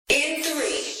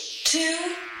2,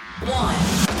 1.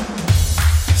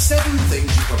 7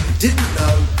 things you probably didn't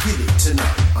know you need to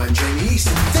know. I'm Jamie East,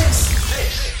 and this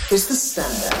is the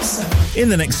Standout 7. In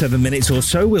the next 7 minutes or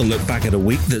so, we'll look back at a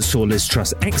week that saw Liz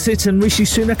Truss exit and Rishi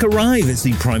Sunak arrive as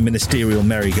the prime ministerial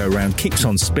merry-go-round keeps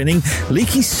on spinning.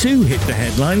 Leaky Sue hit the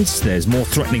headlines. There's more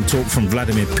threatening talk from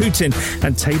Vladimir Putin,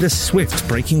 and Taylor Swift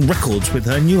breaking records with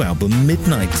her new album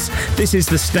Midnights. This is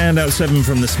the Standout 7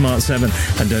 from the Smart 7,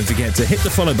 and don't forget to hit the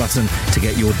follow button to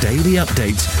get your daily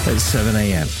updates at 7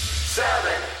 a.m.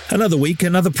 Another week,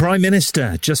 another Prime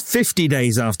Minister. Just 50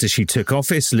 days after she took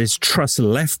office, Liz Truss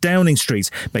left Downing Street,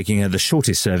 making her the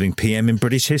shortest-serving PM in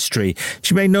British history.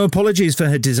 She made no apologies for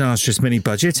her disastrous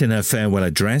mini-budget in her farewell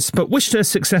address, but wished her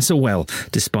successor well,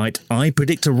 despite I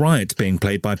Predict a Riot being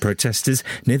played by protesters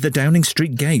near the Downing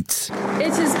Street gates.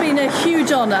 It has been a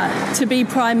huge honour to be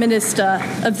Prime Minister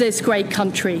of this great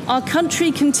country. Our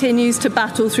country continues to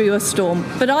battle through a storm,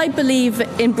 but I believe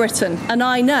in Britain, and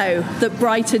I know that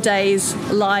brighter days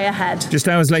lie ahead. Just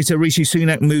hours later, Rishi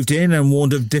Sunak moved in and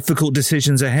warned of difficult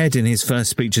decisions ahead in his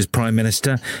first speech as Prime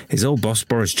Minister. His old boss,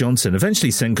 Boris Johnson, eventually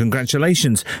sent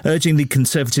congratulations, urging the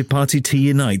Conservative Party to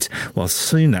unite, while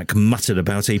Sunak muttered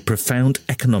about a profound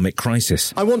economic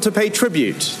crisis. I want to pay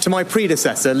tribute to my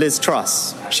predecessor, Liz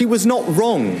Truss. She was not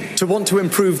wrong to want to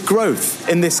improve growth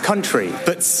in this country,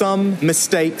 but some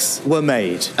mistakes were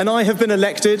made. And I have been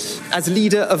elected as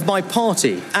leader of my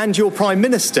party and your Prime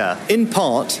Minister, in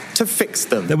part, to fix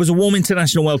them. There was a warm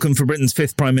international welcome for Britain's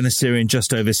fifth Prime Minister in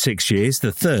just over 6 years,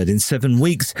 the third in 7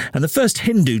 weeks, and the first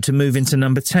Hindu to move into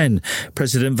number 10.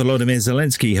 President Volodymyr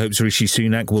Zelensky hopes Rishi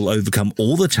Sunak will overcome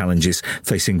all the challenges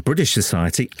facing British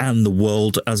society and the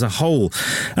world as a whole.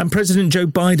 And President Joe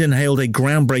Biden hailed a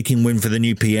groundbreaking win for the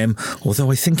new PM,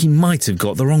 although I think he might have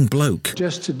got the wrong bloke.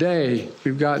 Just today,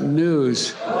 we've got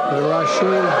news that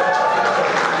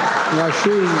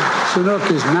Rishi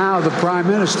Sunak is now the Prime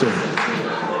Minister.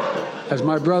 As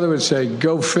my brother would say,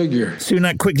 go figure.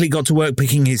 Sunak quickly got to work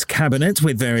picking his cabinet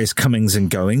with various comings and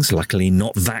goings. Luckily,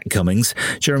 not that Cummings.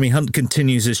 Jeremy Hunt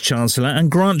continues as Chancellor,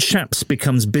 and Grant Shapps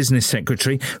becomes Business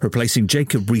Secretary, replacing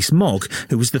Jacob Rees-Mogg,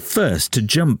 who was the first to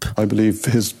jump. I believe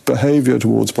his behaviour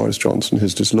towards Boris Johnson,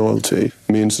 his disloyalty,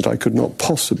 means that I could not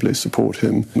possibly support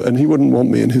him, and he wouldn't want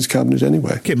me in his cabinet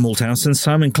anyway. Kit Malthouse and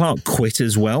Simon Clarke quit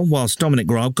as well, whilst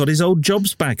Dominic Raab got his old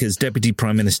jobs back as Deputy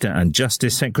Prime Minister and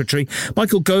Justice Secretary.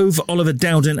 Michael Gove, Oliver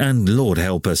Dowden and, Lord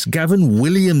help us, Gavin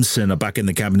Williamson are back in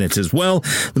the cabinet as well.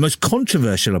 The most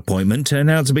controversial appointment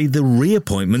turned out to be the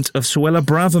reappointment of Suella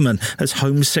Braverman as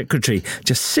Home Secretary,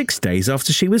 just 6 days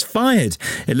after she was fired.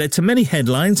 It led to many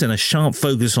headlines and a sharp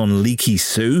focus on Leaky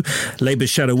Sue.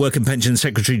 Labour's Shadow Work and Pension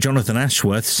Secretary Jonathan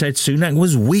Ashworth said Sunak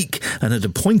was weak and had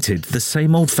appointed the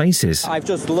same old faces. I've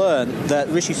just learned that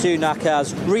Rishi Sunak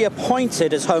has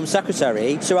reappointed as Home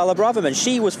Secretary Suella Braverman.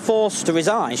 She was forced to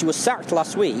resign. She was sacked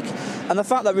last week. And the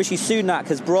fact that Rishi Sunak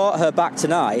has brought her back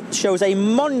tonight shows a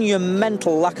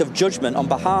monumental lack of judgment on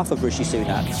behalf of Rishi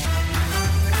Sunak.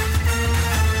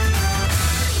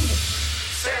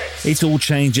 It's all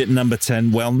change at number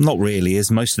 10. Well, not really, as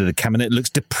most of the cabinet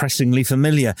looks depressingly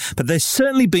familiar. But there's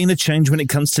certainly been a change when it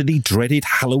comes to the dreaded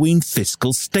Halloween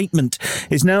fiscal statement.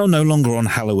 It's now no longer on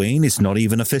Halloween. It's not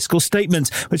even a fiscal statement,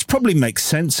 which probably makes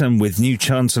sense. And with new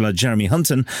Chancellor Jeremy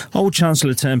Hunt and old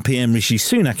Chancellor turned PM Rishi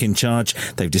Sunak in charge,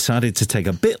 they've decided to take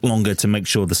a bit longer to make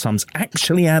sure the sums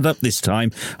actually add up this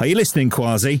time. Are you listening,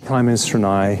 Kwasi? Prime Minister and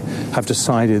I have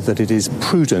decided that it is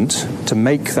prudent to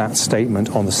make that statement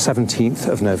on the 17th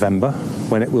of November,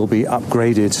 when it will be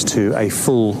upgraded to a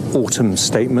full autumn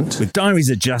statement. With diaries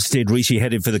adjusted, Rishi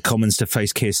headed for the Commons to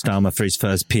face Keir Starmer for his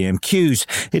first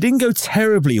PMQs. It didn't go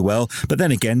terribly well, but then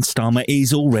again, Starmer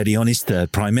is already on his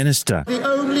third Prime Minister. The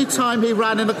only time he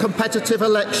ran in a competitive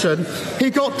election, he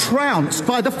got trounced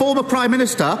by the former Prime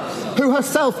Minister, who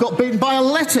herself got beaten by a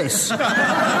lettuce.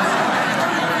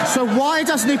 So why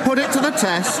doesn't he put it to the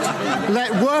test,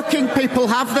 let working people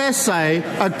have their say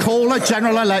and call a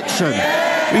general election?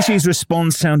 Rishi's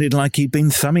response sounded like he'd been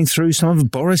thumbing through some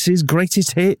of Boris's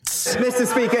greatest hits. Mr.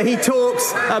 Speaker, he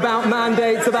talks about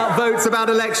mandates, about votes, about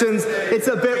elections. It's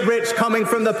a bit rich coming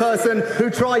from the person who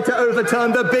tried to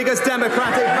overturn the biggest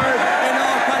democratic vote in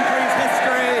our country's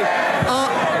history.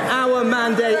 Our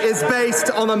mandate is based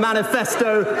on a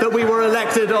manifesto that we were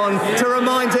elected on, to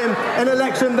remind him an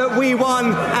election that we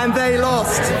won and they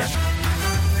lost.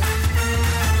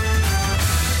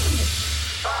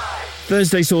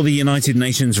 Thursday saw the United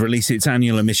Nations release its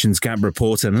annual emissions gap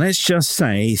report, and let's just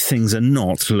say things are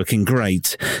not looking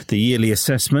great. The yearly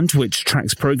assessment, which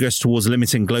tracks progress towards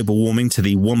limiting global warming to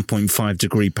the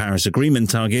 1.5-degree Paris Agreement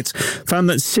target, found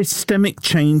that systemic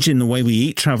change in the way we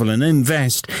eat, travel and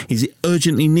invest is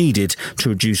urgently needed to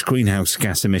reduce greenhouse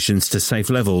gas emissions to safe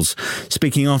levels.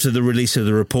 Speaking after the release of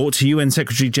the report, UN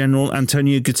Secretary-General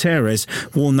Antonio Guterres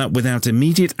warned that without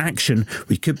immediate action,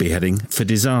 we could be heading for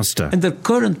disaster. Under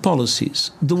current policies,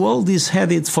 the world is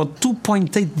headed for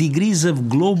 2.8 degrees of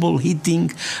global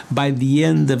heating by the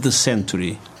end of the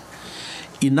century.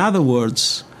 In other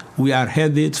words, we are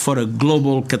headed for a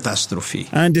global catastrophe.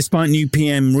 And despite new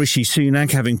PM Rishi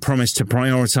Sunak having promised to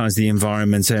prioritise the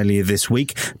environment earlier this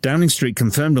week, Downing Street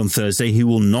confirmed on Thursday he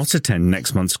will not attend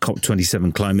next month's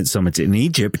COP27 climate summit in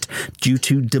Egypt due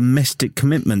to domestic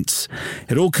commitments.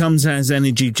 It all comes as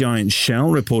energy giant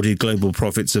Shell reported global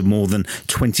profits of more than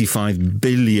 £25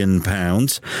 billion.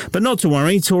 But not to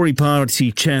worry, Tory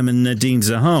party chairman Nadine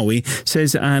Zahawi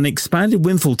says an expanded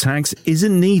windfall tax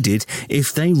isn't needed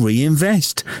if they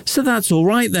reinvest. So that's all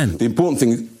right then. The important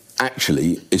thing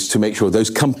actually is to make sure those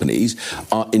companies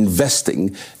are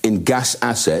investing in gas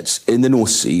assets in the North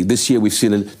Sea. This year we've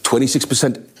seen a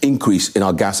 26% increase in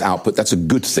our gas output. That's a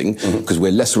good thing because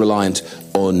we're less reliant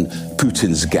on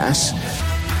Putin's gas.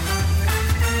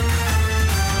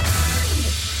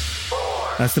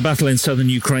 As the battle in southern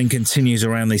Ukraine continues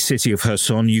around the city of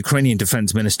Kherson, Ukrainian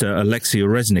Defence Minister Alexei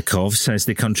Reznikov says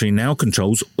the country now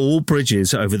controls all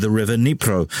bridges over the river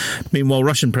Dnipro. Meanwhile,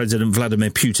 Russian President Vladimir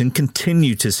Putin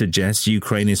continued to suggest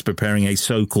Ukraine is preparing a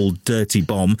so-called dirty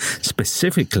bomb,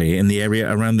 specifically in the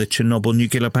area around the Chernobyl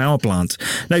nuclear power plant.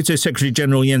 NATO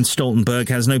Secretary-General Jens Stoltenberg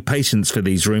has no patience for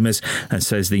these rumours and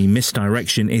says the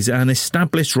misdirection is an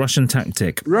established Russian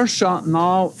tactic. Russia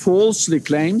now falsely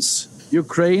claims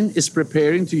Ukraine is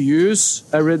preparing to use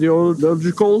a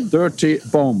radiological dirty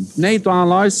bomb. NATO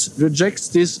allies rejects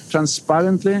this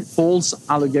transparently false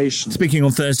allegation. Speaking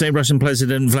on Thursday, Russian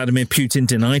President Vladimir Putin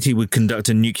denied he would conduct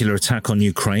a nuclear attack on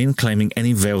Ukraine, claiming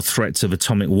any veiled threats of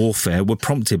atomic warfare were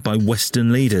prompted by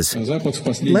Western leaders.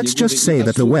 Let's just say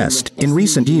that the West, in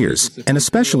recent years, and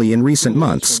especially in recent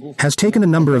months, has taken a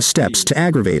number of steps to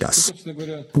aggravate us.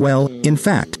 Well, in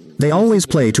fact, they always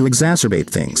play to exacerbate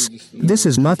things. This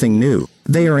is nothing new.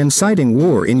 They are inciting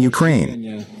war in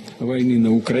Ukraine.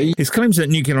 His claims that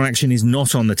nuclear action is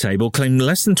not on the table came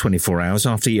less than 24 hours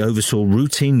after he oversaw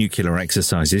routine nuclear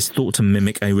exercises thought to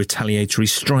mimic a retaliatory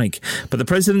strike. But the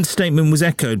president's statement was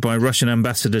echoed by Russian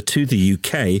ambassador to the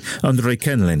UK, Andrei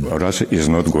Kenlin. Russia is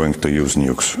not going to use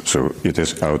nukes, so it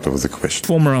is out of the question.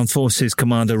 Former Armed Forces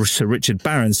Commander Sir Richard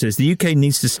Barron says the UK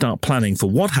needs to start planning for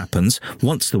what happens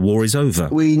once the war is over.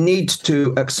 We need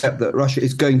to accept that Russia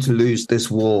is going to lose this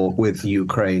war with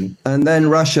Ukraine, and then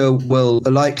Russia will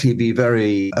likely be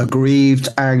very aggrieved,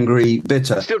 angry,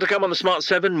 bitter. Still to come on the Smart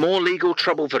 7, more legal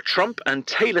trouble for Trump, and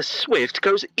Taylor Swift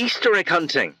goes Easter egg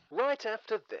hunting. Right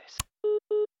after this.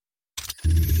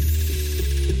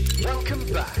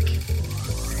 Welcome back.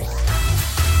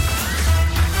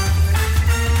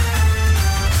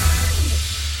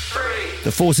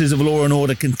 The forces of law and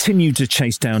order continue to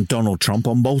chase down Donald Trump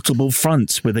on multiple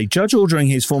fronts, with a judge ordering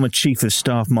his former chief of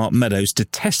staff, Mark Meadows, to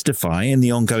testify in the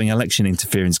ongoing election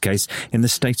interference case in the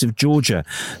state of Georgia.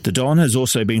 The Don has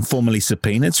also been formally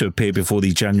subpoenaed to appear before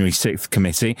the January 6th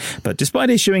committee, but despite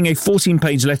issuing a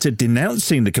 14-page letter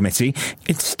denouncing the committee,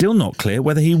 it's still not clear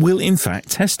whether he will in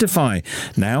fact testify.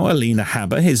 Now, Alina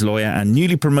Haber, his lawyer and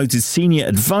newly promoted senior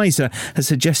advisor, has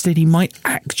suggested he might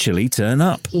actually turn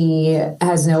up. He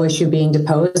has no issue being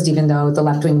deposed, even though the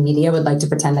left-wing media would like to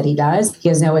pretend that he does. He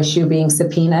has no issue being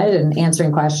subpoenaed and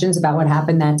answering questions about what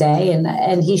happened that day,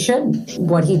 and he shouldn't.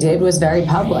 What he did was very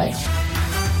public.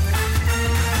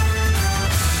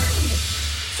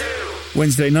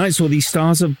 Wednesday night saw the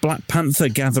stars of Black Panther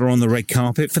gather on the red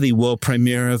carpet for the world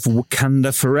premiere of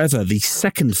Wakanda Forever, the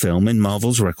second film in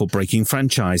Marvel's record-breaking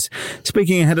franchise.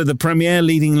 Speaking ahead of the premiere,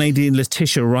 leading lady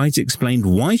Letitia Wright explained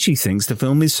why she thinks the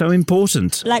film is so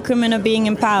important. Black women are being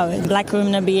empowered. Black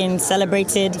women are being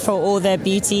celebrated for all their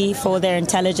beauty, for their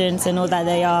intelligence and all that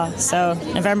they are. So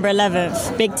November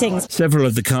 11th, big things. Several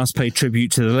of the cast paid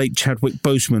tribute to the late Chadwick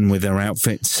Boseman with their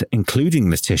outfits, including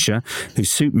Letitia, whose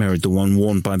suit mirrored the one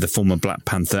worn by the former Black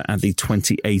Panther at the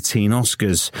 2018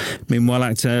 Oscars. Meanwhile,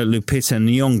 actor Lupita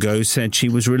Nyong'o said she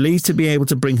was relieved to be able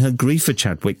to bring her grief for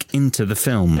Chadwick into the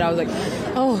film. I was like,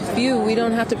 oh, phew, we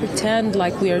don't have to pretend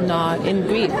like we are not in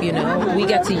grief, you know? We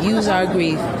get to use our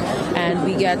grief and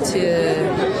we get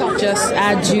to just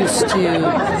add juice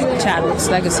to Chadwick's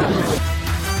legacy.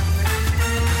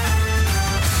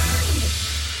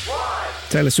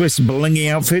 Taylor Swift's blingy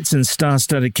outfits and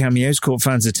star-studded cameos caught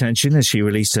fans' attention as she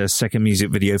released her second music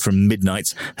video from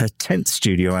Midnight's, her 10th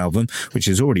studio album, which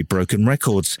has already broken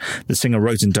records. The singer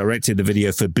wrote and directed the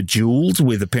video for Bejeweled,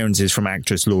 with appearances from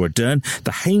actress Laura Dern,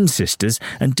 the Haynes sisters,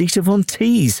 and Dita Von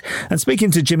Teese. And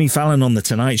speaking to Jimmy Fallon on The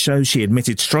Tonight Show, she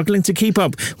admitted struggling to keep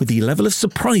up with the level of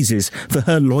surprises for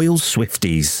her loyal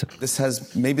Swifties. This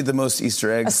has maybe the most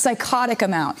Easter eggs. A psychotic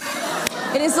amount.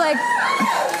 It is like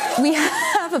we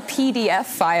have a PDF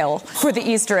file for the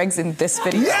Easter eggs in this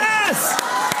video. Yes!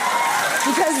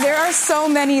 Because there are so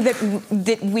many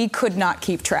that we could not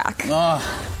keep track.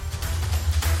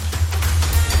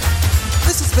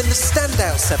 This has been the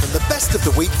Standout 7, the best of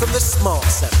the week from the Smart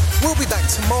 7. We'll be back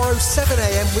tomorrow, 7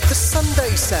 a.m. with the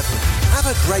Sunday 7. Have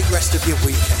a great rest of your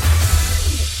weekend.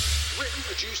 Written,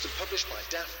 produced and published by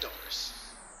Daft